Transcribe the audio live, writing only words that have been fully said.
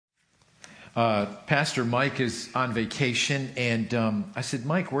Pastor Mike is on vacation, and I said,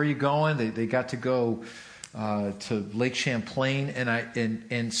 Mike, where are you going? They got to go to Lake Champlain,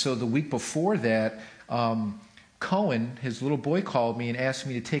 and so the week before that, Cohen, his little boy, called me and asked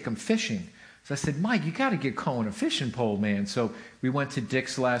me to take him fishing. So I said, Mike, you got to get Cohen a fishing pole, man. So we went to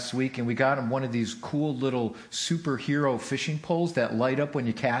Dick's last week, and we got him one of these cool little superhero fishing poles that light up when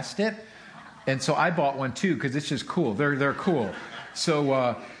you cast it. And so I bought one too, because it's just cool. They're cool.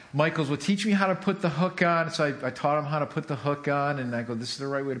 So Michael's, well, teach me how to put the hook on. So I taught him how to put the hook on, and I go, this is the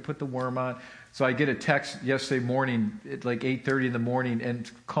right way to put the worm on. So I get a text yesterday morning at like 8:30 in the morning,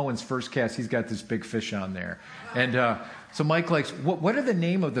 and Cohen's first cast, he's got this big fish on there. And so Mike likes, what are the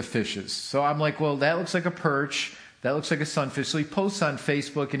name of the fishes? So I'm like, well, that looks like a perch. That looks like a sunfish. So he posts on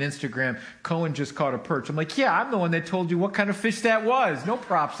Facebook and Instagram, Cohen just caught a perch. I'm like, yeah, I'm the one that told you what kind of fish that was. No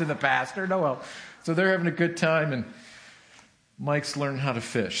props to the pastor. No help. So they're having a good time, and Mike's learning how to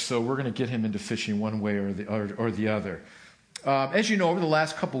fish. So we're going to get him into fishing one way or the other. As you know, over the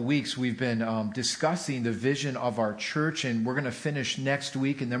last couple weeks, we've been discussing the vision of our church, and we're going to finish next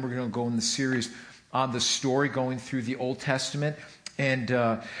week, and then we're going to go in the series on the story going through the Old Testament.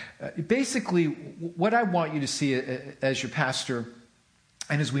 And basically, what I want you to see as your pastor,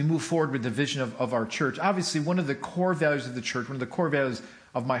 and as we move forward with the vision of our church, obviously one of the core values of the church, one of the core values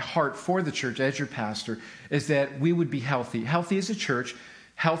of my heart for the church as your pastor, is that we would be healthy. Healthy as a church,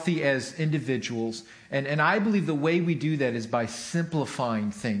 healthy as individuals. And I believe the way we do that is by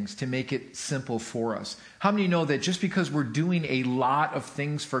simplifying things to make it simple for us. How many know that just because we're doing a lot of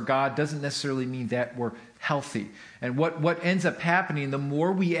things for God doesn't necessarily mean that we're healthy? And what ends up happening, the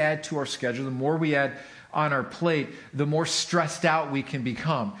more we add to our schedule, the more we add on our plate, the more stressed out we can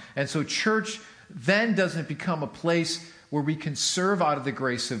become. And so church then doesn't become a place where we can serve out of the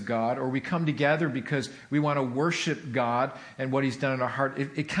grace of God, or we come together because we want to worship God and what He's done in our heart.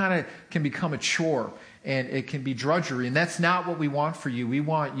 It kind of can become a chore, and it can be drudgery. And that's not what we want for you. We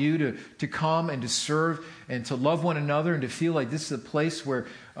want you to come and to serve and to love one another and to feel like this is a place where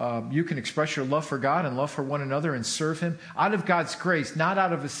you can express your love for God and love for one another and serve Him out of God's grace, not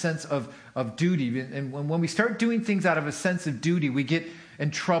out of a sense of duty. And when we start doing things out of a sense of duty, we get in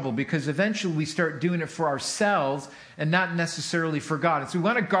trouble, because eventually we start doing it for ourselves and not necessarily for God. And so we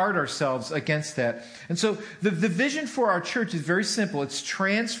want to guard ourselves against that. And so the vision for our church is very simple. It's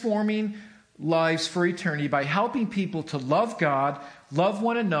transforming lives for eternity by helping people to love God, love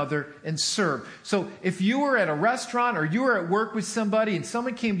one another, and serve. So if you were at a restaurant or you were at work with somebody and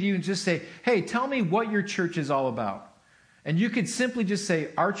someone came to you and just say, hey, tell me what your church is all about. And you could simply just say,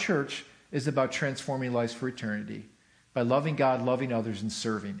 our church is about transforming lives for eternity by loving God, loving others, and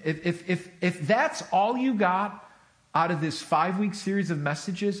serving. If that's all you got out of this 5-week series of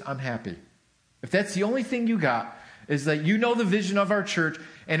messages, I'm happy. If that's the only thing you got, is that you know the vision of our church,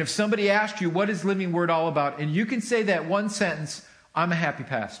 and if somebody asked you, what is Living Word all about? And you can say that one sentence, I'm a happy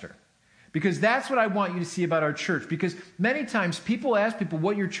pastor. Because that's what I want you to see about our church. Because many times people ask people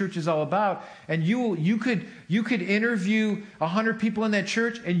what your church is all about, and you could interview 100 people in that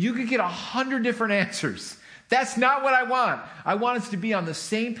church, and you could get 100 different answers. That's not what I want. I want us to be on the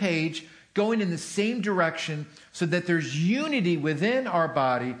same page, going in the same direction, so that there's unity within our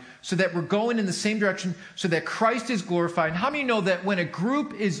body, so that we're going in the same direction, so that Christ is glorified. And how many know that when a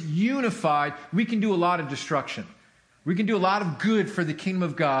group is unified, we can do a lot of destruction? We can do a lot of good for the kingdom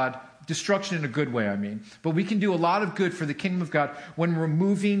of God. Destruction in a good way, I mean. But we can do a lot of good for the kingdom of God when we're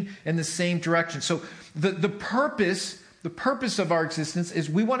moving in the same direction. So the purpose of our existence is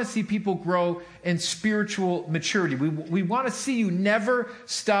we want to see people grow in spiritual maturity. We want to see you never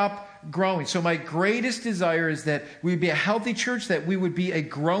stop growing. So my greatest desire is that we would be a healthy church, that we would be a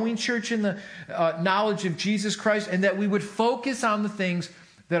growing church in the knowledge of Jesus Christ, and that we would focus on the things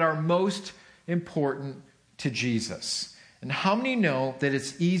that are most important to Jesus. And how many know that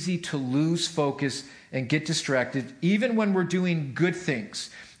it's easy to lose focus and get distracted even when we're doing good things?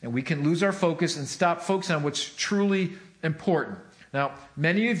 And we can lose our focus and stop focusing on what's truly important. Now,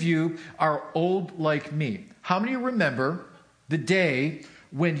 many of you are old like me. How many remember the day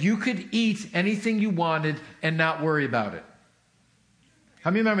when you could eat anything you wanted and not worry about it? How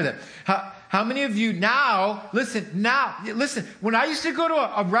many remember that? How many of you now, listen, when I used to go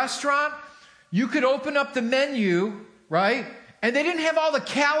to a restaurant, you could open up the menu, right? And they didn't have all the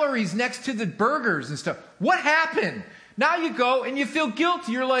calories next to the burgers and stuff. What happened? Now you go and you feel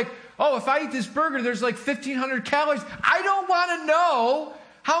guilty. You're like, oh, if I eat this burger, there's like 1,500 calories. I don't want to know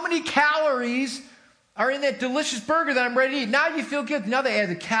how many calories are in that delicious burger that I'm ready to eat. Now you feel guilty. Now they add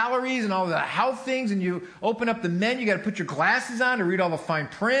the calories and all the health things, and you open up the menu. You got to put your glasses on to read all the fine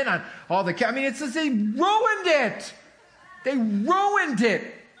print on all the. I mean, it's just, they ruined it. They ruined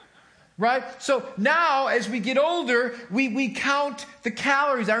it. right? So now, as we get older, we count the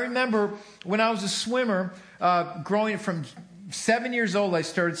calories. I remember when I was a swimmer, growing from 7 years old, I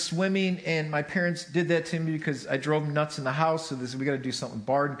started swimming, and my parents did that to me because I drove him nuts in the house. So we got to do something with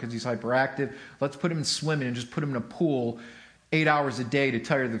Barden because he's hyperactive. Let's put him in swimming and just put him in a pool 8 hours a day to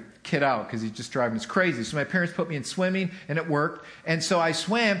tire the kid out because he's just driving us crazy. So my parents put me in swimming, and it worked. And so I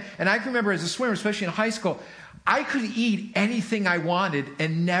swam, and I can remember as a swimmer, especially in high school, I could eat anything I wanted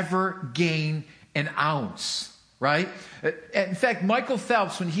and never gain an ounce. Right? In fact, Michael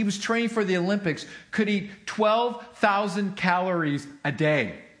Phelps, when he was training for the Olympics, could eat 12,000 calories a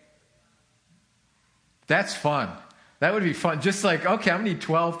day. That's fun. That would be fun. Just like, okay, I'm going to eat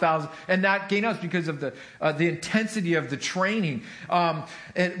 12,000 and not gain ounce because of the intensity of the training.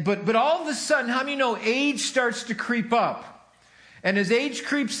 But all of a sudden, how many know age starts to creep up? And as age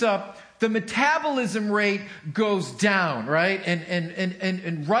creeps up, the metabolism rate goes down, right?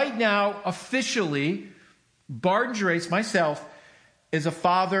 And right now, officially, Barden Gerace, myself, is a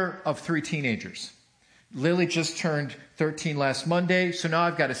father of 3 teenagers. Lily just turned 13 last Monday, so now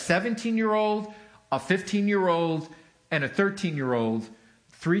I've got a 17-year-old, a 15-year-old, and a 13-year-old,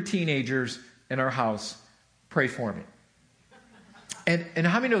 3 teenagers in our house. Pray for me. And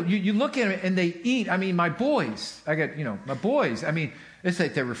how many know, you look at them and they eat, I mean, my boys, my boys, I mean, it's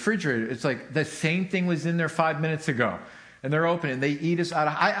like the refrigerator, it's like the same thing was in there 5 minutes ago. And they're open and they eat us out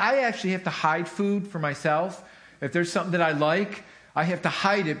of... I actually have to hide food for myself. If there's something that I like, I have to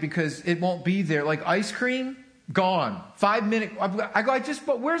hide it because it won't be there. Like ice cream, gone. 5 minutes. I go,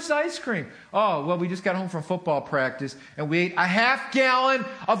 but where's the ice cream? Oh, well, we just got home from football practice and we ate a half gallon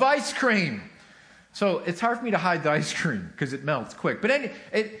of ice cream. So it's hard for me to hide the ice cream because it melts quick. But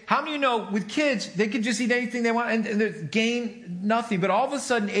how many of you know with kids, they can just eat anything they want and they gain nothing. But all of a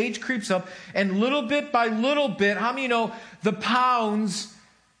sudden, age creeps up and little bit by little bit, how many of you know the pounds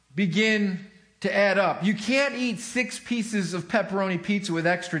begin to add up? You can't eat 6 pieces of pepperoni pizza with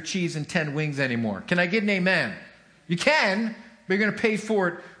extra cheese and 10 wings anymore. Can I get an amen? You can, but you're going to pay for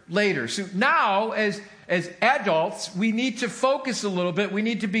it later. So now, as adults, we need to focus a little bit. We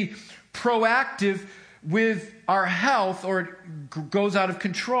need to be proactive with our health or it goes out of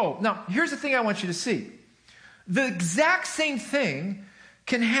control. Now, here's the thing I want you to see. The exact same thing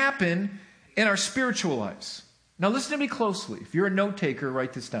can happen in our spiritual lives. Now, listen to me closely. If you're a note taker,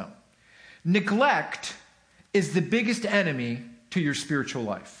 write this down. Neglect is the biggest enemy to your spiritual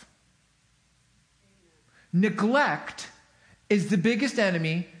life. Neglect is the biggest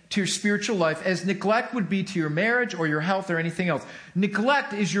enemy to your spiritual life, as neglect would be to your marriage or your health or anything else.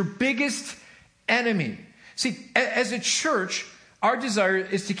 Neglect is your biggest enemy. See, as a church, our desire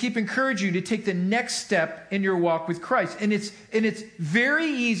is to keep encouraging you to take the next step in your walk with Christ. And it's very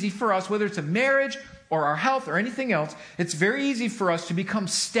easy for us, whether it's a marriage or our health or anything else, it's very easy for us to become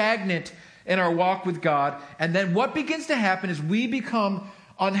stagnant in our walk with God. And then what begins to happen is we become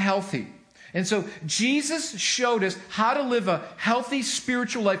unhealthy. And so Jesus showed us how to live a healthy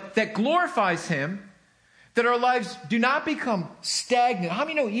spiritual life that glorifies Him, that our lives do not become stagnant. How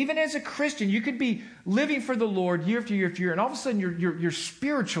many know, even as a Christian, you could be living for the Lord year after year after year, and all of a sudden your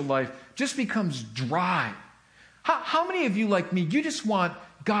spiritual life just becomes dry. How many of you, like me, you just want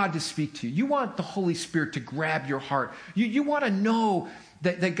God to speak to you? You want the Holy Spirit to grab your heart. You want to know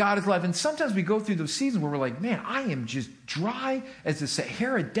that God is alive. And sometimes we go through those seasons where we're like, man, I am just dry as the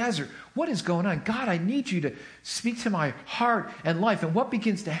Sahara Desert. What is going on? God, I need you to speak to my heart and life. And what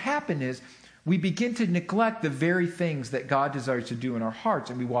begins to happen is we begin to neglect the very things that God desires to do in our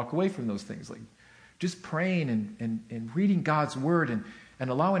hearts. And we walk away from those things, like just praying and reading God's word and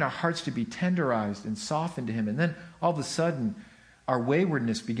allowing our hearts to be tenderized and softened to Him. And then all of a sudden, our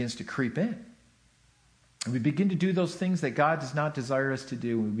waywardness begins to creep in. And we begin to do those things that God does not desire us to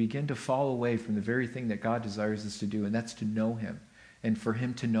do. And we begin to fall away from the very thing that God desires us to do, and that's to know Him and for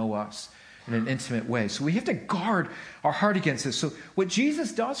Him to know us in an intimate way. So we have to guard our heart against this. So what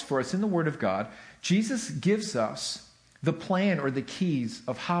Jesus does for us in the Word of God, Jesus gives us the plan or the keys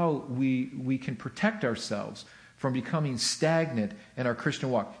of how we can protect ourselves from becoming stagnant in our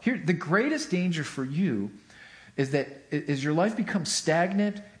Christian walk. Here, the greatest danger for you is that as your life becomes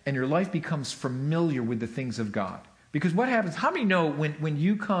stagnant and your life becomes familiar with the things of God. Because what happens, how many know when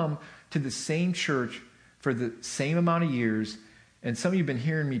you come to the same church for the same amount of years, and some of you have been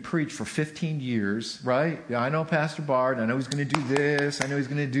hearing me preach for 15 years, right? Yeah, I know Pastor Bard. I know he's going to do this. I know he's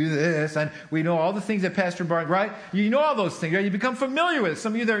going to do this. And we know all the things that Pastor Bard, right? You know all those things, right? You become familiar with it.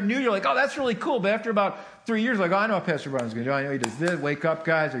 Some of you that are new, you're like, oh, that's really cool. But after about 3 years, like, oh, I know what Pastor Bard is going to do. I know he does this. Wake up,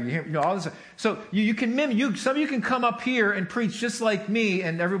 guys. Or you hear, all this. So you can mimic. Some of you can come up here and preach just like me,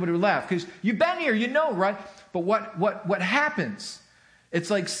 and everybody will laugh because you've been here, you know, right? But what happens It's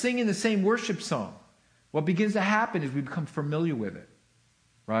like singing the same worship song. What begins to happen is we become familiar with it,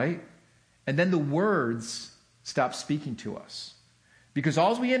 right? And then the words stop speaking to us. Because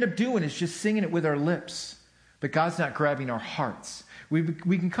all we end up doing is just singing it with our lips. But God's not grabbing our hearts. We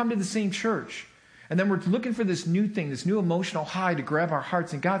can come to the same church, and then we're looking for this new thing, this new emotional high to grab our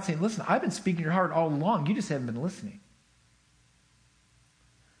hearts. And God's saying, listen, I've been speaking to your heart all along. You just haven't been listening.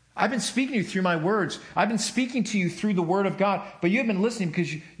 I've been speaking to you through my words. I've been speaking to you through the word of God, but you haven't been listening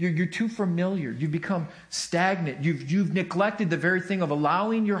because you're too familiar. You've become stagnant. You've neglected the very thing of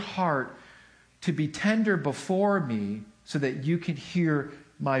allowing your heart to be tender before me so that you can hear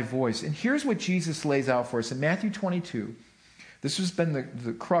my voice. And here's what Jesus lays out for us in Matthew 22. This has been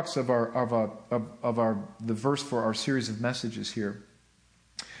the crux of the verse for our series of messages here.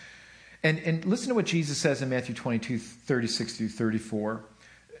 And listen to what Jesus says in Matthew 22, 36 through 34.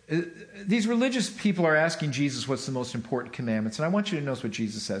 These religious people are asking Jesus what's the most important commandments. And I want you to notice what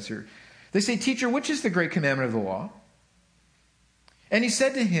Jesus says here. They say, "Teacher, which is the great commandment of the law?" And he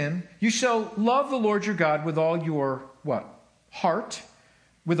said to him, "You shall love the Lord your God with all your," what? "Heart,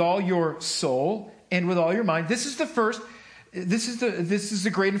 with all your soul, and with all your mind." This is the first. This is the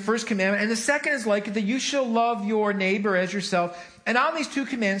great and first commandment. And the second is like it, that you shall love your neighbor as yourself. And on these two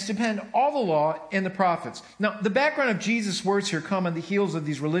commandments depend all the law and the prophets. Now, the background of Jesus' words here come on the heels of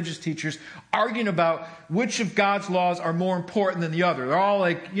these religious teachers arguing about which of God's laws are more important than the other. They're all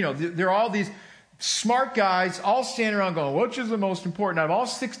like, they're all these smart guys all standing around going, which is the most important? Out of all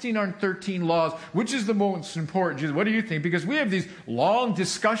 1613 laws, which is the most important? Jesus, what do you think? Because we have these long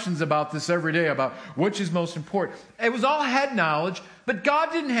discussions about this every day, about which is most important. It was all head knowledge, but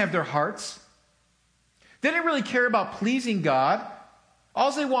God didn't have their hearts. They didn't really care about pleasing God.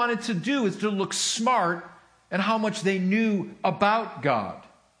 All they wanted to do is to look smart and how much they knew about God.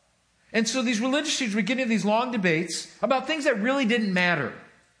 And so these religious teachers would get into these long debates about things that really didn't matter.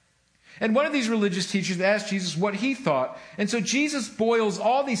 And one of these religious teachers asked Jesus what he thought. And so Jesus boils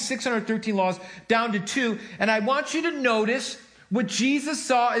all these 613 laws down to two. And I want you to notice what Jesus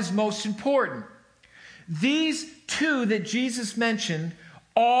saw as most important. These two that Jesus mentioned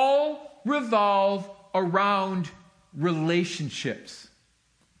all revolve around relationships.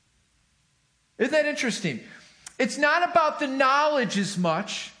 Isn't that interesting? It's not about the knowledge as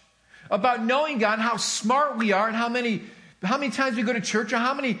much, about knowing God and how smart we are and how many times we go to church or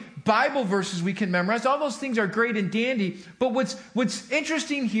how many Bible verses we can memorize. All those things are great and dandy. But what's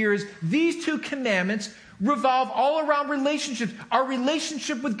interesting here is these two commandments revolve all around relationships. Our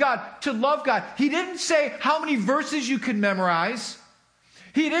relationship with God, to love God. He didn't say how many verses you could memorize.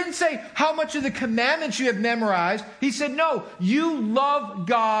 He didn't say how much of the commandments you have memorized. He said, no, you love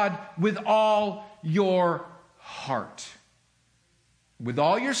God with all your heart, with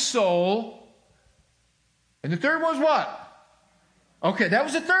all your soul. And the third one was what? Okay, that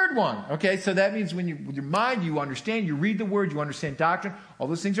was the third one. Okay, so that means with your mind, you understand, you read the word, you understand doctrine. All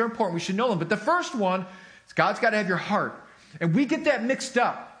those things are important. We should know them. But the first one is God's got to have your heart. And we get that mixed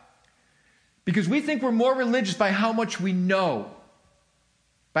up because we think we're more religious by how much we know,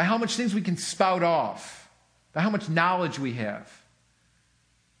 by how much things we can spout off, by how much knowledge we have.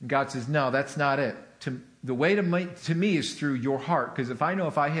 And God says, no, that's not it. The way to me is through your heart, because if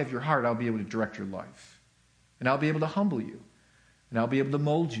I have your heart, I'll be able to direct your life. And I'll be able to humble you. And I'll be able to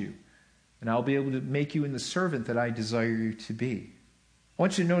mold you. And I'll be able to make you in the servant that I desire you to be. I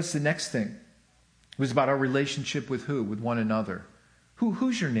want you to notice the next thing. It was about our relationship with who? With one another.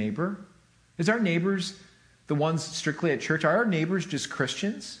 Who's your neighbor? Is our neighbors the ones strictly at church? Are our neighbors just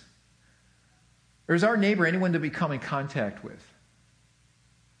Christians? Or is our neighbor anyone that we come in contact with?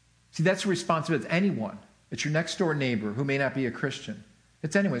 See, that's the responsibility. It's anyone. It's your next door neighbor who may not be a Christian.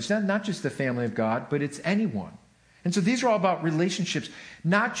 It's anyone. It's not just the family of God, but it's anyone. And so these are all about relationships,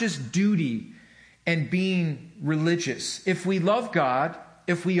 not just duty and being religious. If we love God,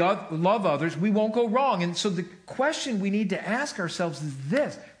 if we love others, we won't go wrong. And so the question we need to ask ourselves is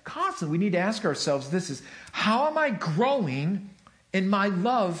this. Constantly, we need to ask ourselves this is, how am I growing in my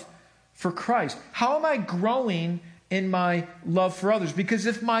love for Christ? How am I growing in my love for others? Because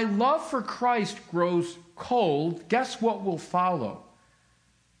if my love for Christ grows cold, guess what will follow?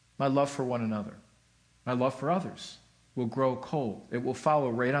 My love for one another. My love for others will grow cold. It will follow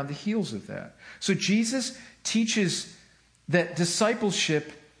right on the heels of that. So Jesus teaches that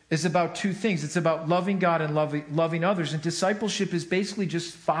discipleship is about two things. It's about loving God and loving others. And discipleship is basically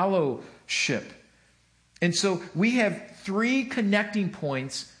just fellowship. And so we have three connecting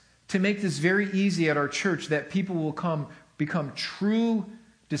points to make this very easy at our church, that people will become true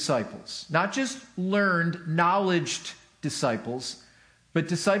disciples. Not just learned, knowledged disciples, but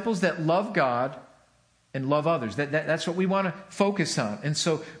disciples that love God and love others. That's what we want to focus on. And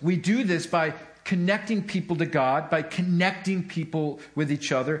so we do this by connecting people to God, by connecting people with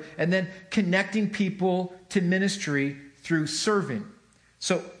each other, and then connecting people to ministry through serving.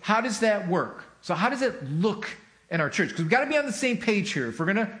 So how does that work? So how does it look in our church? Because we've got to be on the same page here. If we're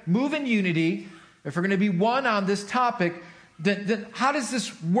going to move in unity, if we're going to be one on this topic, then how does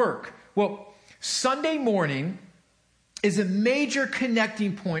this work? Well, Sunday morning is a major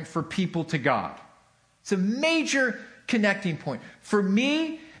connecting point for people to God. It's a major connecting point. For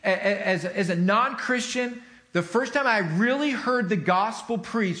me, as a non-Christian, the first time I really heard the gospel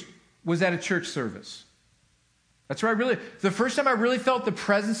preached was at a church service. That's where the first time I really felt the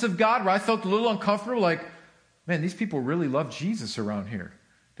presence of God, where I felt a little uncomfortable, like, man, these people really love Jesus around here.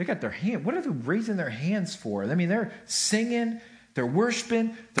 They got their hand. What are they raising their hands for? I mean, they're singing, they're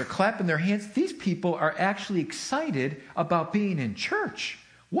worshiping, they're clapping their hands. These people are actually excited about being in church.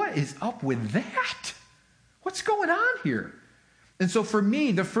 What is up with that? What's going on here? And so for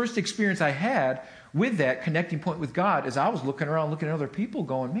me, the first experience I had with that connecting point with God is I was looking around, looking at other people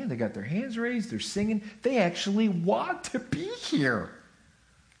going, man, they got their hands raised, they're singing. They actually want to be here.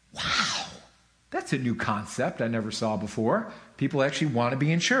 Wow. That's a new concept I never saw before. People actually want to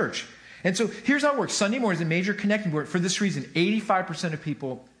be in church. And so here's how it works. Sunday morning is a major connecting point. For this reason, 85% of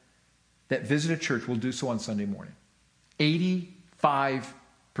people that visit a church will do so on Sunday morning.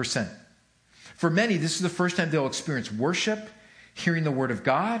 85%. For many, this is the first time they'll experience worship, hearing the word of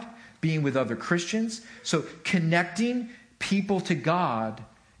God, being with other Christians. So connecting people to God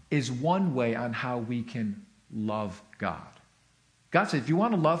is one way on how we can love God. God said, if you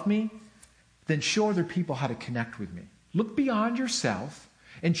want to love me, then show other people how to connect with me. Look beyond yourself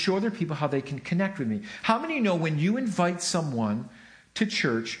and show other people how they can connect with me. How many know when you invite someone to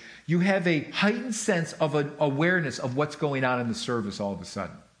church, you have a heightened sense of an awareness of what's going on in the service all of a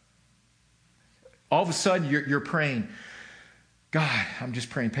sudden? All of a sudden, you're praying, God, I'm just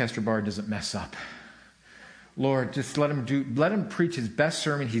praying Pastor Bard doesn't mess up. Lord, just let him preach his best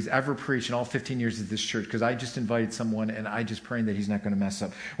sermon he's ever preached in all 15 years of this church, because I just invited someone and I just praying that he's not going to mess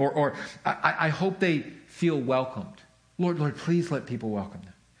up. Or I hope they feel welcomed. Lord, please let people welcome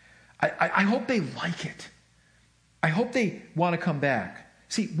them. I hope they like it. I hope they want to come back.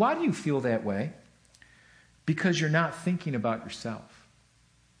 See, why do you feel that way? Because you're not thinking about yourself.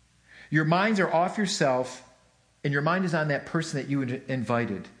 Your minds are off yourself, and your mind is on that person that you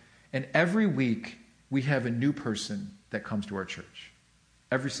invited. And every week, we have a new person that comes to our church.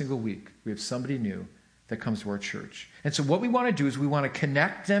 Every single week, we have somebody new that comes to our church. And so what we want to do is we want to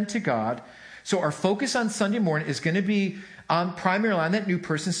connect them to God. So our focus on Sunday morning is going to be primarily on that new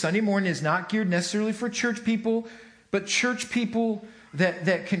person. Sunday morning is not geared necessarily for church people, but church people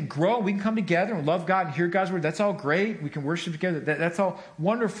that can grow. We can come together and love God and hear God's word. That's all great. We can worship together. That's all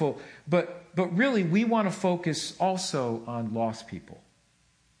wonderful. But really, we want to focus also on lost people.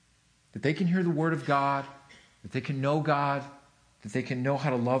 That they can hear the word of God, that they can know God, that they can know how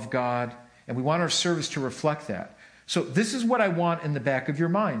to love God. And we want our service to reflect that. So this is what I want in the back of your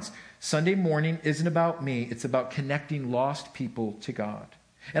minds. Sunday morning isn't about me. It's about connecting lost people to God.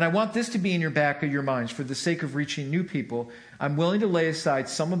 And I want this to be in your back of your minds. For the sake of reaching new people, I'm willing to lay aside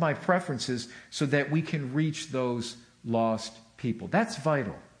some of my preferences so that we can reach those lost people. That's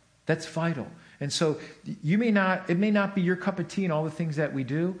vital. That's vital. And so it may not be your cup of tea and all the things that we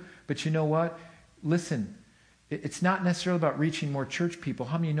do, but you know what? Listen, it's not necessarily about reaching more church people.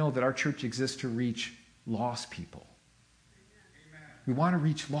 How many know that our church exists to reach lost people? Amen. We want to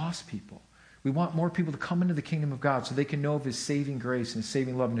reach lost people. We want more people to come into the kingdom of God so they can know of his saving grace and his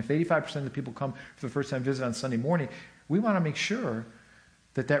saving love. And if 85% of the people come for the first time visit on Sunday morning, we want to make sure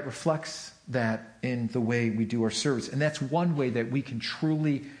that reflects that in the way we do our service. And that's one way that we can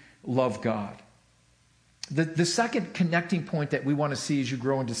truly love God. The second connecting point that we want to see as you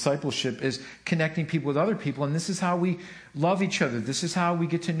grow in discipleship is connecting people with other people. And this is how we love each other. This is how we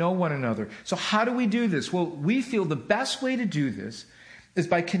get to know one another. So how do we do this? Well, we feel the best way to do this is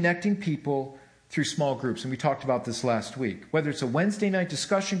by connecting people through small groups. And we talked about this last week. Whether it's a Wednesday night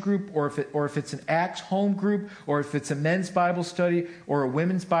discussion group, or if it's an Acts home group, or if it's a men's Bible study or a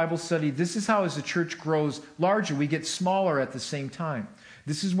women's Bible study, this is how as the church grows larger, we get smaller at the same time.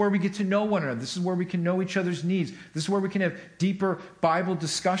 This is where we get to know one another. This is where we can know each other's needs. This is where we can have deeper Bible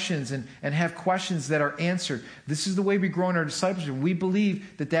discussions and have questions that are answered. This is the way we grow in our discipleship. We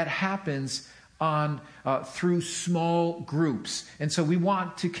believe that happens through small groups. And so we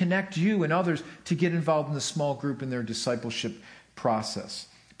want to connect you and others to get involved in the small group in their discipleship process.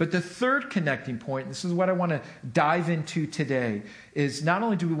 But the third connecting point, and this is what I want to dive into today, is not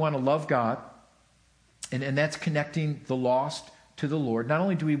only do we want to love God, and that's connecting the lost to the Lord. Not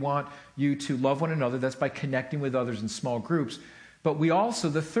only do we want you to love one another, that's by connecting with others in small groups, but we also,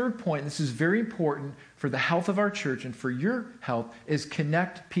 the third point, and this is very important for the health of our church and for your health, is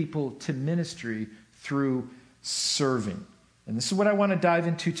connect people to ministry through serving. And this is what I want to dive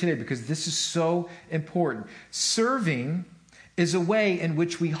into today because this is so important. Serving is a way in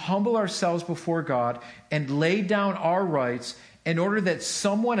which we humble ourselves before God and lay down our rights in order that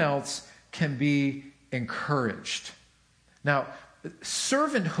someone else can be encouraged. Now,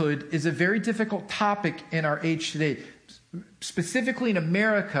 servanthood is a very difficult topic in our age today, specifically in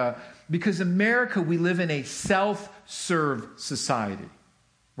America, because America, we live in a self-serve society,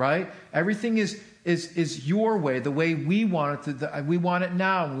 right? Everything is your way, the way we want it. We want it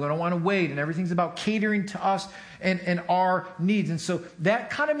now, and we don't want to wait, and everything's about catering to us and our needs. And so that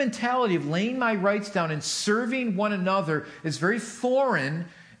kind of mentality of laying my rights down and serving one another is very foreign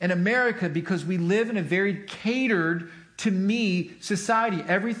in America because we live in a very catered to me society.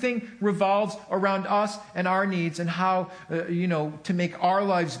 Everything revolves around us and our needs and how, to make our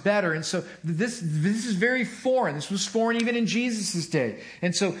lives better. And so this is very foreign. This was foreign even in Jesus' day.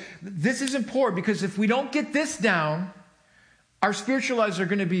 And so this is important because if we don't get this down, our spiritual lives are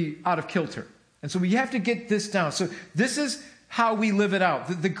going to be out of kilter. And so we have to get this down. So this is how we live it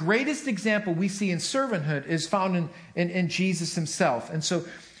out. The greatest example we see in servanthood is found in Jesus himself. And so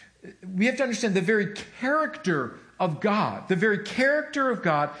we have to understand the very character of God. The very character of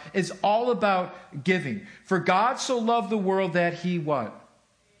God is all about giving. For God so loved the world that he what?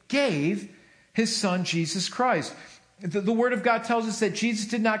 Gave his son Jesus Christ. The word of God tells us that Jesus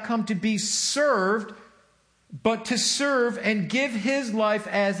did not come to be served, but to serve and give his life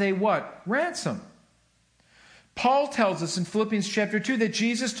as a what? Ransom. Paul tells us in Philippians chapter 2 that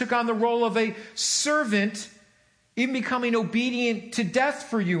Jesus took on the role of a servant, even becoming obedient to death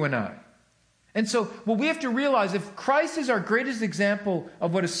for you and I. And so what we have to realize, if Christ is our greatest example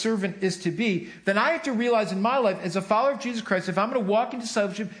of what a servant is to be, then I have to realize in my life, as a follower of Jesus Christ, if I'm going to walk in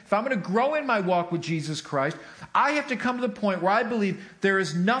discipleship, if I'm going to grow in my walk with Jesus Christ, I have to come to the point where I believe there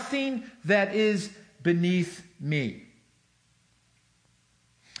is nothing that is beneath me.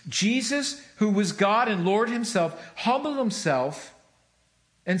 Jesus, who was God and Lord himself, humbled himself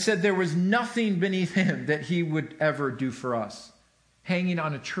and said there was nothing beneath him that he would ever do for us, hanging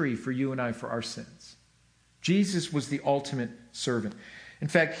on a tree for you and I for our sins. Jesus was the ultimate servant. In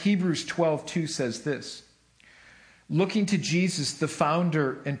fact, Hebrews 12:2 says this, looking to Jesus, the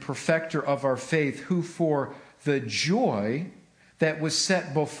founder and perfecter of our faith, who for the joy that was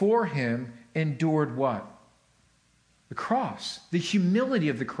set before him endured what? The cross, the humility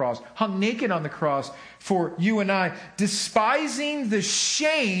of the cross, hung naked on the cross for you and I, despising the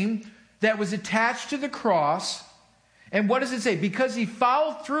shame that was attached to the cross. And what does it say? Because he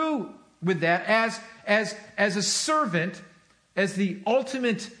followed through with that as a servant, as the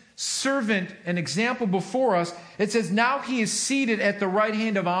ultimate servant and example before us, it says now he is seated at the right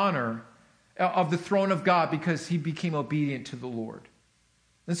hand of honor of the throne of God because he became obedient to the Lord.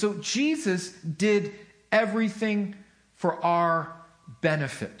 And so Jesus did everything for our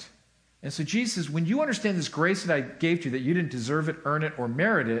benefit. And so Jesus, when you understand this grace that I gave to you, that you didn't deserve it, earn it, or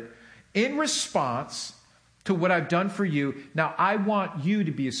merit it, in response to what I've done for you, now I want you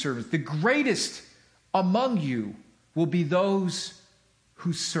to be a servant. The greatest among you will be those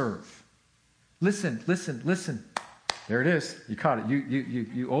who serve. Listen. There it is. You caught it.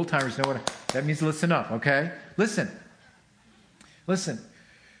 You old timers know what that means. Listen up, okay? Listen.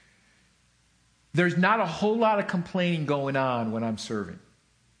 There's not a whole lot of complaining going on when I'm serving.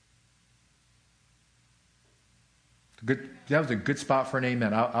 That was a good spot for an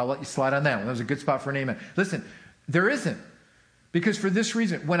amen. I'll let you slide on that one. That was a good spot for an amen. Listen, there isn't. Because for this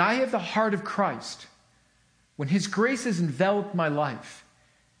reason, when I have the heart of Christ, when his grace has enveloped my life,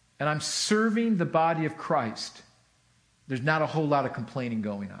 and I'm serving the body of Christ, there's not a whole lot of complaining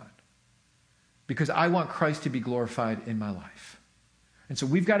going on. Because I want Christ to be glorified in my life. And so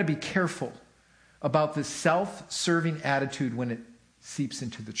we've got to be careful about this self-serving attitude when it seeps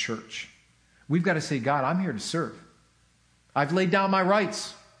into the church. We've got to say, God, I'm here to serve. I've laid down my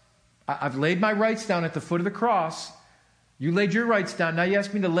rights. I've laid my rights down at the foot of the cross. You laid your rights down. Now you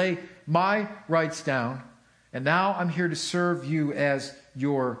ask me to lay my rights down. And now I'm here to serve you as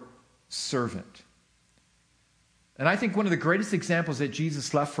your servant. And I think one of the greatest examples that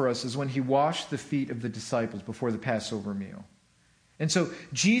Jesus left for us is when he washed the feet of the disciples before the Passover meal. And so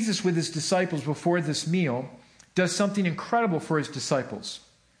Jesus, with his disciples before this meal, does something incredible for his disciples.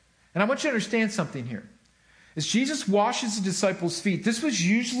 And I want you to understand something here. As Jesus washes the disciples' feet, this was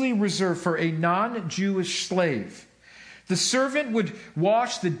usually reserved for a non-Jewish slave. The servant would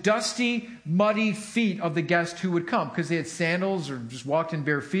wash the dusty, muddy feet of the guest who would come because they had sandals or just walked in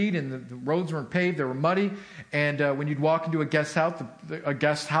bare feet and the roads weren't paved, they were muddy. And when you'd walk into a guest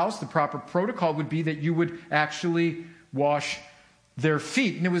house, the proper protocol would be that you would actually wash their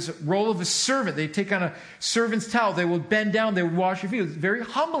feet. And it was a role of a servant. They'd take on a servant's towel. They would bend down. They would wash your feet. It was very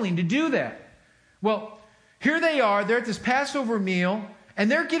humbling to do that. Well, here they are. They're at this Passover meal,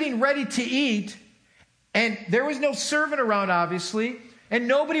 and they're getting ready to eat. And there was no servant around, obviously, and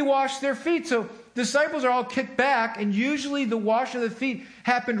nobody washed their feet. So disciples are all kicked back, and usually the washing of the feet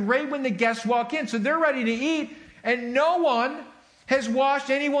happened right when the guests walk in. So they're ready to eat, and no one has washed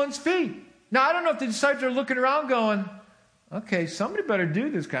anyone's feet. Now, I don't know if the disciples are looking around going, okay, somebody better do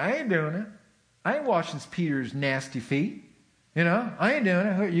this, guy. I ain't doing it. I ain't washing Peter's nasty feet. I ain't doing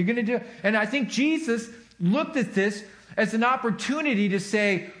it. You're going to do it. And I think Jesus looked at this as an opportunity to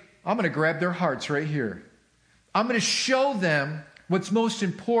say, I'm going to grab their hearts right here. I'm going to show them what's most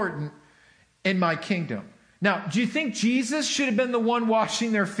important in my kingdom. Now, do you think Jesus should have been the one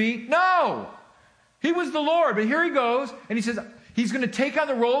washing their feet? No! He was the Lord, but here he goes, and he says he's going to take on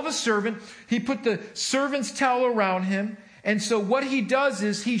the role of a servant. He put the servant's towel around him, and so what he does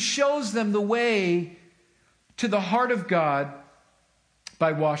is he shows them the way to the heart of God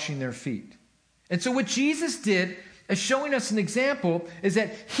by washing their feet. And so what Jesus did, as showing us an example, is that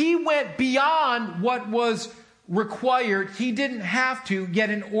he went beyond what was required. He didn't have to, yet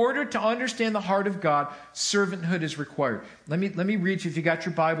in order to understand the heart of God, servanthood is required. Let me read you, if you got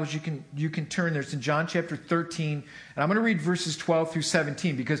your Bibles, you can turn there. It's in John chapter 13, and I'm going to read verses 12 through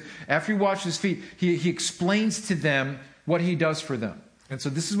 17, because after he washes his feet, he explains to them what he does for them. And so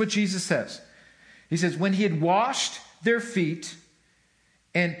this is what Jesus says. He says, when he had washed their feet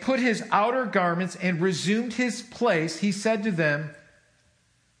and put his outer garments and resumed his place, he said to them,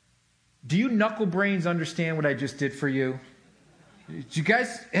 do you knuckle brains understand what I just did for you? Do you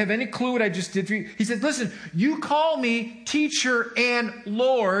guys have any clue what I just did for you? He said, listen, you call me teacher and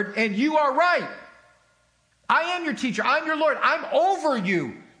Lord, and you are right. I am your teacher. I'm your Lord. I'm over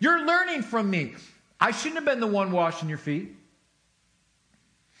you. You're learning from me. I shouldn't have been the one washing your feet.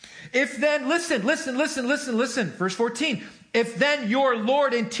 If then, listen. Verse 14. If then your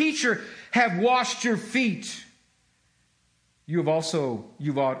Lord and teacher have washed your feet, you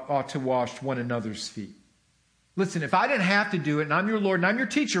ought to wash one another's feet. Listen, if I didn't have to do it, and I'm your Lord and I'm your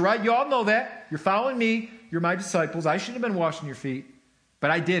teacher, right? You all know that. You're following me. You're my disciples. I shouldn't have been washing your feet,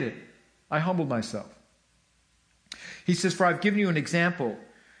 but I did it. I humbled myself. He says, for I've given you an example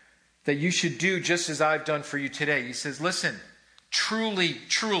that you should do just as I've done for you today. He says, listen, truly,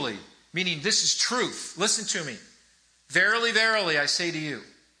 meaning this is truth. Listen to me. Verily, verily, I say to you,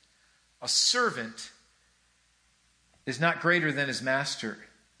 a servant is not greater than his master,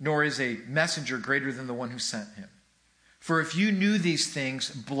 nor is a messenger greater than the one who sent him. For if you knew these things,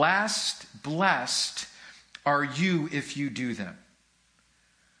 blessed are you if you do them.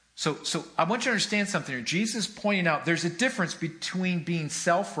 So I want you to understand something here. Jesus is pointing out there's a difference between being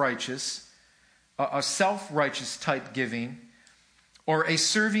self-righteous, a self-righteous type giving, or a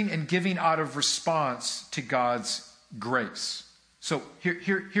serving and giving out of response to God's grace. So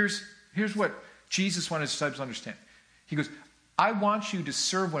here's what Jesus wanted his disciples to understand. He goes, I want you to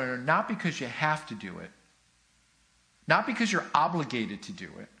serve one another not because you have to do it, not because you're obligated to do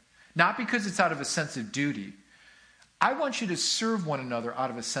it, not because it's out of a sense of duty. I want you to serve one another out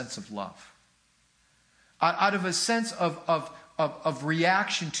of a sense of love, out of a sense of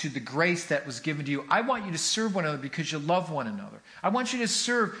reaction to the grace that was given to you. I want you to serve one another because you love one another. I want you to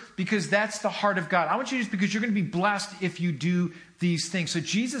serve because that's the heart of God. I want you to just because you're going to be blessed if you do these things. So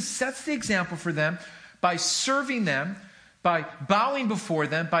Jesus sets the example for them by serving them, by bowing before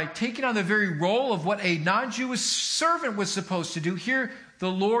them, by taking on the very role of what a non-Jewish servant was supposed to do. Here,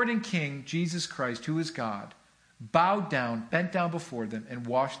 the Lord and King, Jesus Christ, who is God, bowed down, bent down before them, and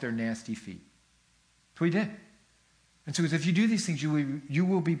washed their nasty feet. That's what he did. And so if you do these things, you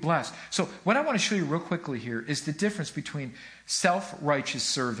will be blessed. So what I want to show you real quickly here is the difference between self-righteous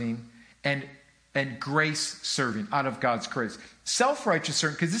serving and grace serving out of God's grace. Self-righteous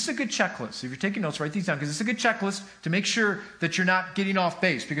serving, because this is a good checklist. If you're taking notes, write these down, because it's a good checklist to make sure that you're not getting off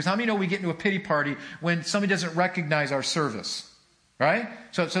base. Because how many know we get into a pity party when somebody doesn't recognize our service? Right?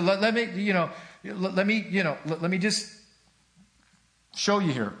 So let me just show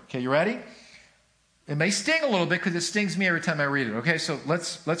you here. Okay, you ready? It may sting a little bit because it stings me every time I read it. Okay, so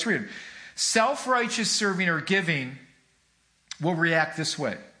let's read it. Self-righteous serving or giving will react this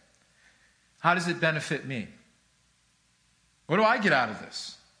way. How does it benefit me? What do I get out of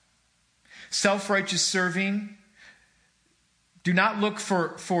this? Self-righteous serving do not look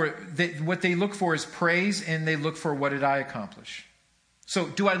what they look for is praise, and they look for what did I accomplish. So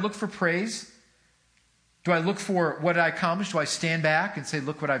do I look for praise? Do I look for what did I accomplish? Do I stand back and say,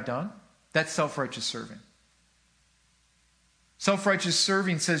 look what I've done? That's self-righteous serving. Self-righteous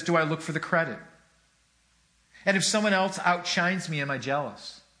serving says, do I look for the credit? And if someone else outshines me, am I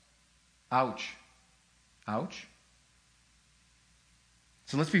jealous? Ouch. Ouch.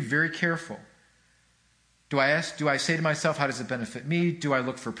 So let's be very careful. Do I say to myself, how does it benefit me? Do I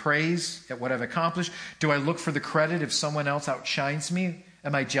look for praise at what I've accomplished? Do I look for the credit if someone else outshines me?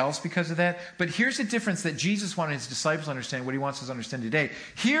 Am I jealous because of that? But here's the difference that Jesus wanted his disciples to understand, what he wants us to understand today.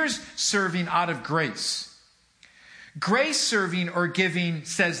 Here's serving out of grace. Grace serving or giving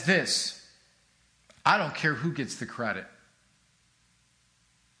says this: I don't care who gets the credit.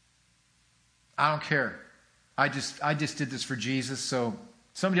 I don't care. I just did this for Jesus, so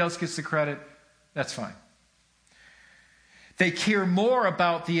somebody else gets the credit, that's fine. They care more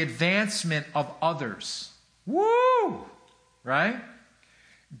about the advancement of others. Woo! Right?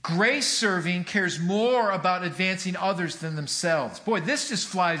 Grace serving cares more about advancing others than themselves. Boy, this just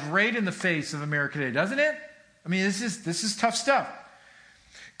flies right in the face of America today, doesn't it? I mean, this is tough stuff.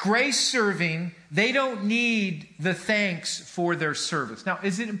 Grace serving, they don't need the thanks for their service. Now,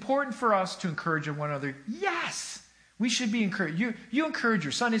 is it important for us to encourage one another? Yes. We should be encouraged. You encourage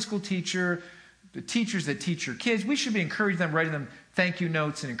your Sunday school teacher, the teachers that teach your kids. We should be encouraging them, writing them thank you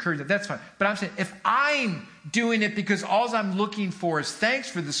notes and encouraging them. That's fine. But I'm saying, if I'm doing it because all I'm looking for is thanks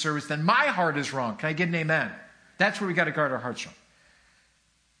for the service, then my heart is wrong. Can I get an amen? That's where we got to guard our hearts from.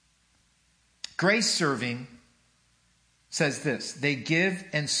 Grace serving says this: they give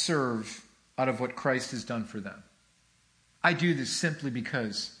and serve out of what Christ has done for them. I do this simply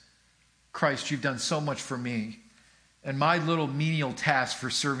because, Christ, you've done so much for me, and my little menial task for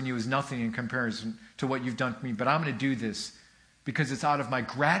serving you is nothing in comparison to what you've done for me, but I'm going to do this because it's out of my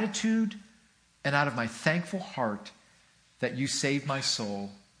gratitude and out of my thankful heart that you saved my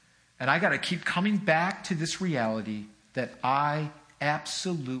soul. And I got to keep coming back to this reality that I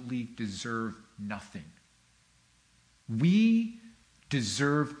absolutely deserve nothing. We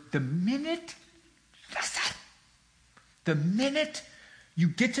deserve the minute you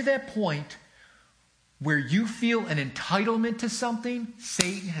get to that point where you feel an entitlement to something,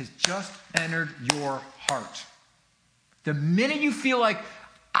 Satan has just entered your heart. The minute you feel like,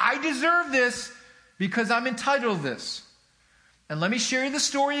 I deserve this because I'm entitled to this. And let me share you the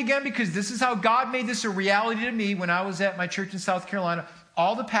story again, because this is how God made this a reality to me. When I was at my church in South Carolina,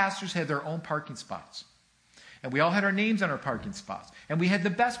 all the pastors had their own parking spots. And we all had our names on our parking spots. And we had the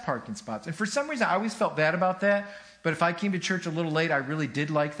best parking spots. And for some reason, I always felt bad about that. But if I came to church a little late, I really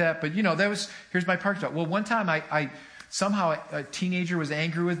did like that. But, here's my parking spot. Well, one time somehow a teenager was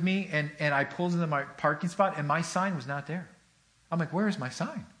angry with me, and I pulled into my parking spot, and my sign was not there. I'm like, where is my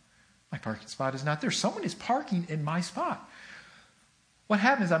sign? My parking spot is not there. Someone is parking in my spot. What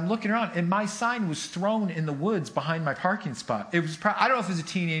happened is I'm looking around, and my sign was thrown in the woods behind my parking spot. It was I don't know if it was a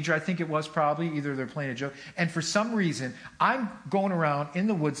teenager. I think it was probably. Either they're playing a joke. And for some reason, I'm going around in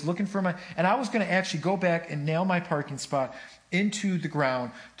the woods looking for and I was going to actually go back and nail my parking spot into the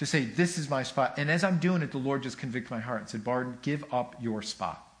ground to say, this is my spot. And as I'm doing it, the Lord just convicted my heart and said, Barden, give up your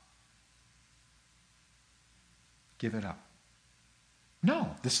spot. Give it up.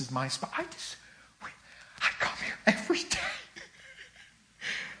 No, this is my spot. I come here every day.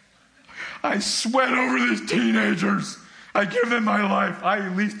 I sweat over these teenagers. I give them my life. I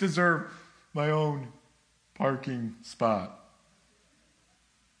at least deserve my own parking spot.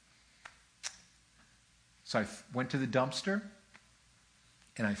 So I went to the dumpster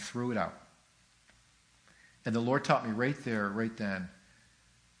and I threw it out. And the Lord taught me right there, right then,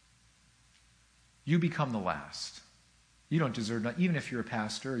 you become the last. You don't deserve that. Even if you're a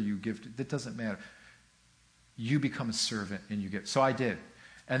pastor or you give, that doesn't matter. You become a servant and you give. So I did.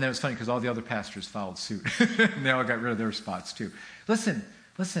 And then it was funny because all the other pastors followed suit. And they all got rid of their spots too. Listen.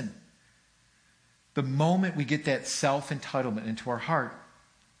 The moment we get that self-entitlement into our heart,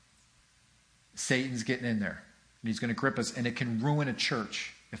 Satan's getting in there. And he's going to grip us. And it can ruin a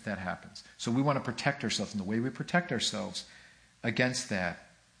church if that happens. So we want to protect ourselves. And the way we protect ourselves against that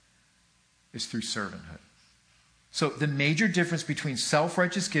is through servanthood. So the major difference between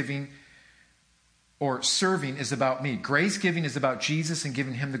self-righteous giving or serving is about me. Grace giving is about Jesus and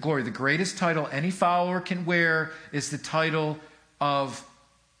giving him the glory. The greatest title any follower can wear is the title of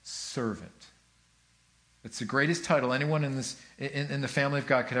servant. It's the greatest title anyone in the family of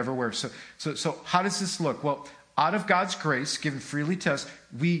God could ever wear. So how does this look? Well, out of God's grace given freely to us,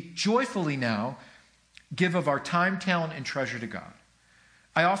 we joyfully now give of our time, talent, and treasure to God.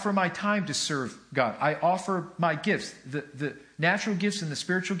 I offer my time to serve God. I offer my gifts, the natural gifts and the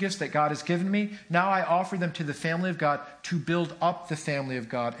spiritual gifts that God has given me. Now I offer them to the family of God to build up the family of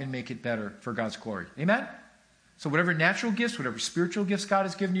God and make it better for God's glory. Amen? So whatever natural gifts, whatever spiritual gifts God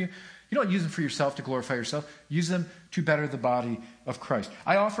has given you, you don't use them for yourself to glorify yourself. Use them to better the body of Christ.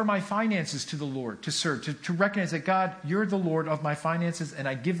 I offer my finances to the Lord to serve, to recognize that God, you're the Lord of my finances, and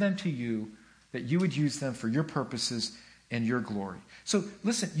I give them to you, that you would use them for your purposes and your glory. So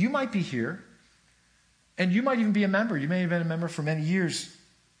listen, you might be here, and you might even be a member. You may have been a member for many years,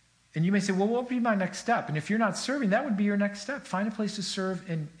 and you may say, well, what would be my next step? And if you're not serving, that would be your next step. Find a place to serve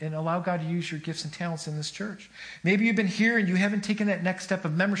and allow God to use your gifts and talents in this church. Maybe you've been here and you haven't taken that next step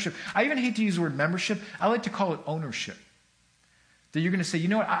of membership. I even hate to use the word membership. I like to call it ownership. That you're going to say, you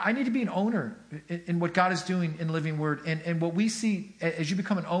know what, I need to be an owner in what God is doing in Living Word. And what we see as you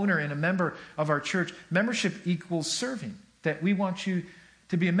become an owner and a member of our church, membership equals serving. That we want you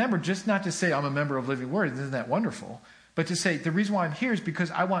to be a member, just not to say I'm a member of Living Word. Isn't that wonderful? But to say, the reason why I'm here is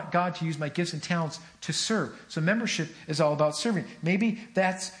because I want God to use my gifts and talents to serve. So membership is all about serving. Maybe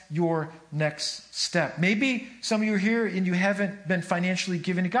that's your next step. Maybe some of you are here and you haven't been financially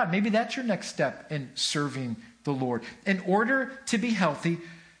given to God. Maybe that's your next step in serving the Lord. In order to be healthy,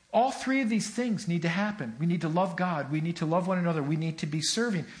 all three of these things need to happen. We need to love God. We need to love one another. We need to be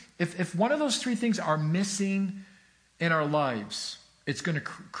serving. If one of those three things are missing in our lives, it's going to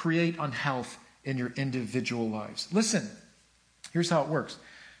create unhealth in your individual lives. Listen, here's how it works.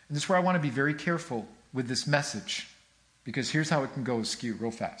 And this is where I want to be very careful with this message, because here's how it can go askew real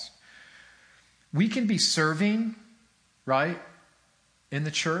fast. We can be serving, right, in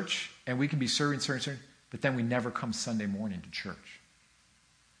the church, and we can be serving, but then we never come Sunday morning to church.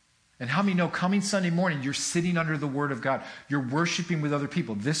 And how many know coming Sunday morning, you're sitting under the Word of God. You're worshiping with other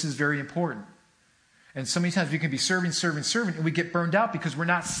people. This is very important. And so many times we can be serving, and we get burned out because we're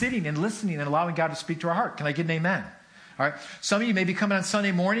not sitting and listening and allowing God to speak to our heart. Can I get an amen? All right. Some of you may be coming on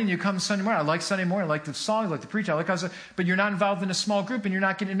Sunday morning, you come Sunday morning. I like Sunday morning. I like the song, I like the preach. I like how, but you're not involved in a small group and you're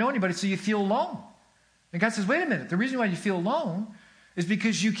not getting to know anybody, so you feel alone. And God says, wait a minute. The reason why you feel alone is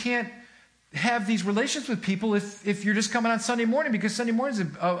because you can't have these relationships with people if you're just coming on Sunday morning, because Sunday morning is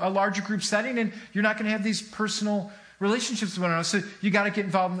a larger group setting and you're not going to have these personal relationships with one another. So you got to get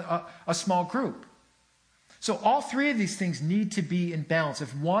involved in a small group. So all three of these things need to be in balance.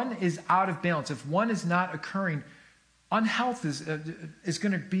 If one is out of balance, if one is not occurring, unhealth is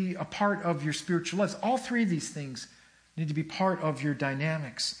going to be a part of your spiritual life. All three of these things need to be part of your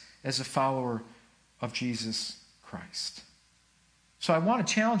dynamics as a follower of Jesus Christ. So I want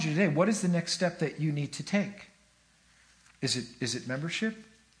to challenge you today. What is the next step that you need to take? Is it membership?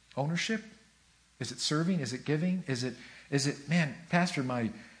 Ownership? Is it serving? Is it giving? Is it man, Pastor,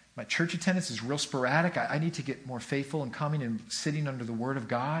 my church attendance is real sporadic. I need to get more faithful in coming and sitting under the Word of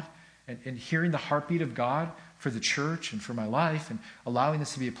God and hearing the heartbeat of God for the church and for my life and allowing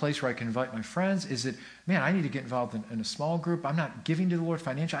this to be a place where I can invite my friends. Is it, man, I need to get involved in a small group. I'm not giving to the Lord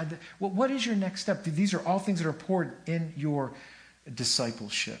financially. What is your next step? These are all things that are important in your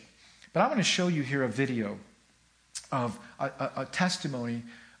discipleship. But I want to show you here a video of a testimony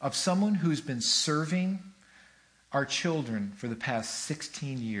of someone who's been serving our children for the past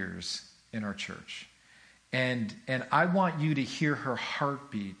 16 years in our church. And I want you to hear her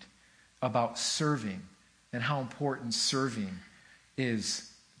heartbeat about serving and how important serving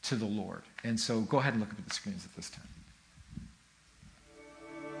is to the Lord. And so go ahead and look up at the screens at this time.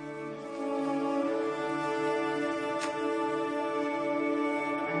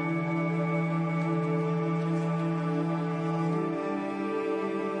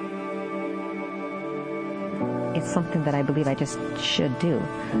 It's something that I believe I just should do.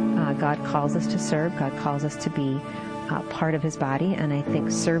 God calls us to serve. God calls us to be part of His body, and I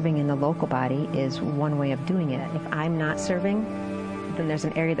think serving in the local body is one way of doing it. If I'm not serving, then there's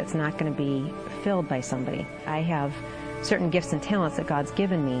an area that's not going to be filled by somebody. I have certain gifts and talents that God's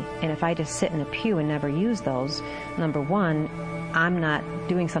given me, and if I just sit in a pew and never use those, number one, I'm not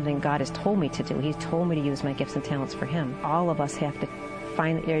doing something God has told me to do. He's told me to use my gifts and talents for Him. All of us have to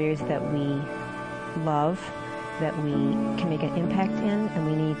find the areas that we love, that we can make an impact in, and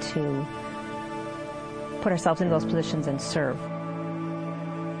we need to put ourselves in those positions and serve.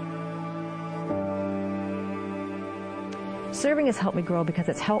 Serving has helped me grow because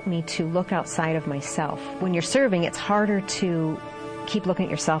it's helped me to look outside of myself. When you're serving, it's harder to keep looking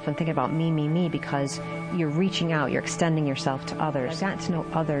at yourself and thinking about me, because you're reaching out, you're extending yourself to others. I've gotten to know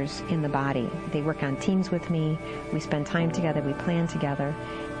others in the body. They work on teams with me, we spend time together, we plan together,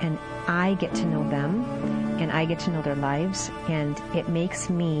 and I get to know them, and I get to know their lives, and it makes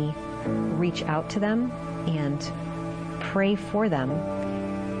me reach out to them and pray for them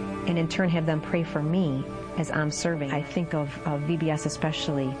and in turn have them pray for me as I'm serving. I think of VBS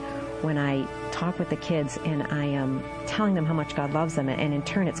especially when I talk with the kids and I am telling them how much God loves them, and in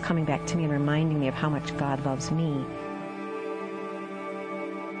turn it's coming back to me and reminding me of how much God loves me.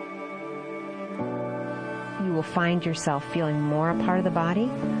 You will find yourself feeling more a part of the body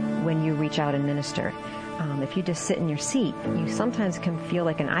when you reach out and minister. If you just sit in your seat, you sometimes can feel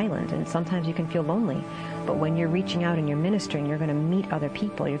like an island, and sometimes you can feel lonely. But when you're reaching out and you're ministering, you're going to meet other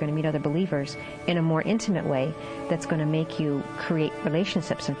people, you're going to meet other believers in a more intimate way that's going to make you create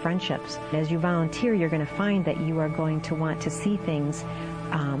relationships and friendships. As you volunteer, you're going to find that you are going to want to see things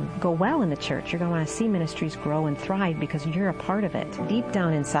go well in the church. You're going to want to see ministries grow and thrive because you're a part of it. Deep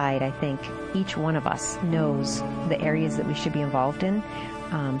down inside, I think each one of us knows the areas that we should be involved in.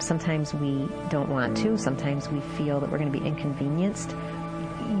 Sometimes we don't want to. Sometimes we feel that we're going to be inconvenienced.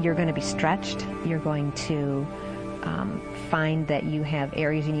 You're going to be stretched. You're going to find that you have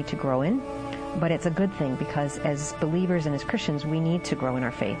areas you need to grow in. But it's a good thing because as believers and as Christians, we need to grow in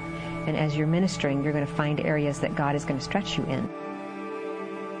our faith. And as you're ministering, you're going to find areas that God is going to stretch you in.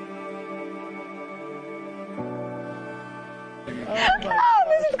 Oh,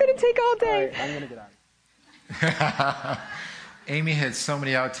 this is going to take all day. All right, I'm going to get out. Amy had so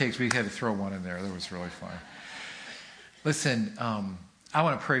many outtakes, we had to throw one in there. That was really fun. Listen, I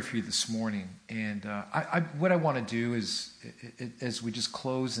want to pray for you this morning. And what I want to do is, as we just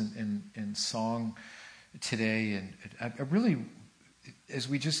close in song today, and I really, as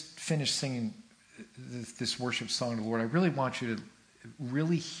we just finish singing this worship song to the Lord, I really want you to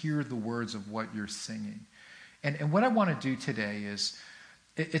really hear the words of what you're singing. And what I want to do today is,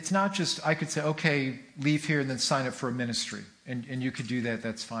 it's not just, I could say, okay, leave here and then sign up for a ministry. And you could do that,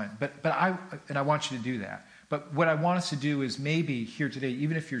 that's fine. But I want you to do that. But what I want us to do is maybe here today,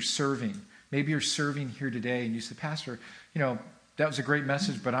 even if you're serving, maybe you're serving here today and you say, Pastor, that was a great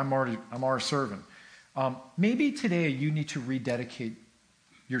message, but I'm already serving. Maybe today you need to rededicate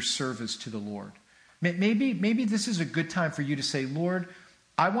your service to the Lord. Maybe this is a good time for you to say, Lord,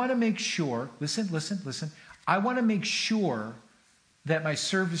 I want to make sure, listen. I want to make sure that my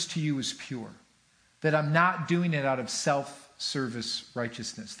service to you is pure, that I'm not doing it out of self-service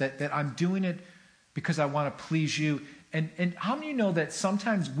righteousness, that I'm doing it because I want to please you. And how many of you know that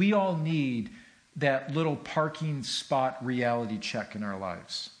sometimes we all need that little parking spot reality check in our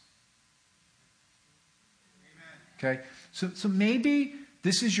lives? Amen. Okay? So maybe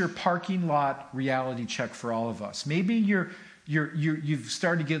this is your parking lot reality check for all of us. Maybe you've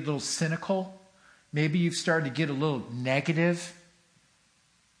started to get a little cynical. Maybe you've started to get a little negative.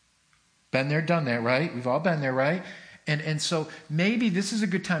 Been there, done that, right? We've all been there, right? And so maybe this is a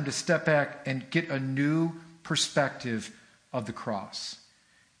good time to step back and get a new perspective of the cross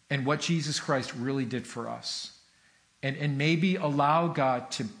and what Jesus Christ really did for us. And maybe allow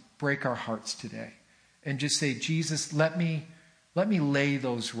God to break our hearts today and just say, Jesus, let me lay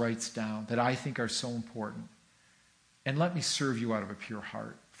those rights down that I think are so important. And let me serve you out of a pure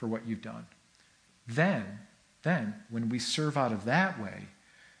heart for what you've done. Then, when we serve out of that way,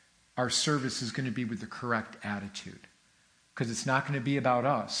 our service is going to be with the correct attitude. Because it's not going to be about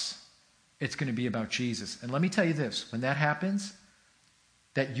us. It's going to be about Jesus. And let me tell you this. When that happens,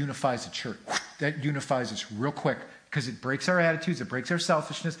 that unifies the church. That unifies us real quick. Because it breaks our attitudes. It breaks our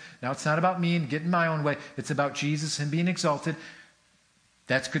selfishness. Now it's not about me and getting my own way. It's about Jesus and being exalted.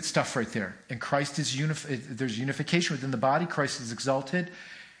 That's good stuff right there. And Christ is there's unification within the body. Christ is exalted.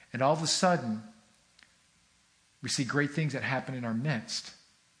 And all of a sudden, we see great things that happen in our midst.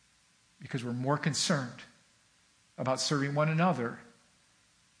 Because we're more concerned about serving one another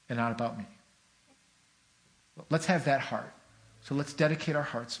and not about me. Let's have that heart. So let's dedicate our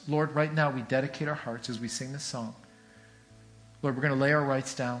hearts. Lord, right now we dedicate our hearts as we sing this song. Lord, we're going to lay our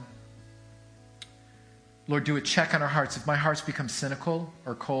rights down. Lord, do a check on our hearts. If my heart's become cynical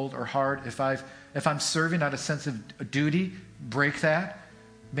or cold or hard, if I'm serving out of a sense of duty, break that.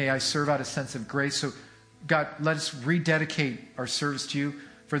 May I serve out of a sense of grace. So God, let us rededicate our service to you.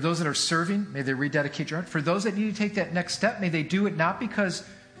 For those that are serving, may they rededicate your heart. For those that need to take that next step, may they do it not because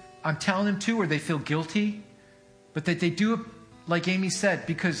I'm telling them to or they feel guilty, but that they do it, like Amy said,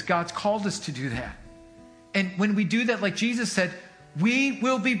 because God's called us to do that. And when we do that, like Jesus said, we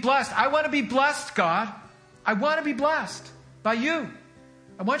will be blessed. I want to be blessed, God. I want to be blessed by you.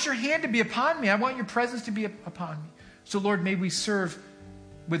 I want your hand to be upon me. I want your presence to be upon me. So, Lord, may we serve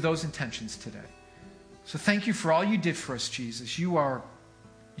with those intentions today. So thank you for all you did for us, Jesus. You are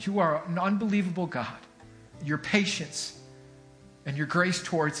an unbelievable God. Your patience and your grace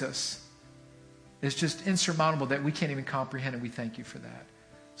towards us is just insurmountable that we can't even comprehend, and we thank you for that.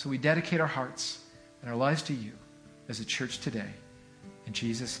 So we dedicate our hearts and our lives to you as a church today. In In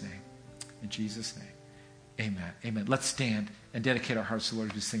Jesus' name. In Jesus' name. Amen. Amen. Let's stand and dedicate our hearts to the Lord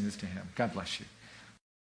as we sing this to him. God bless you.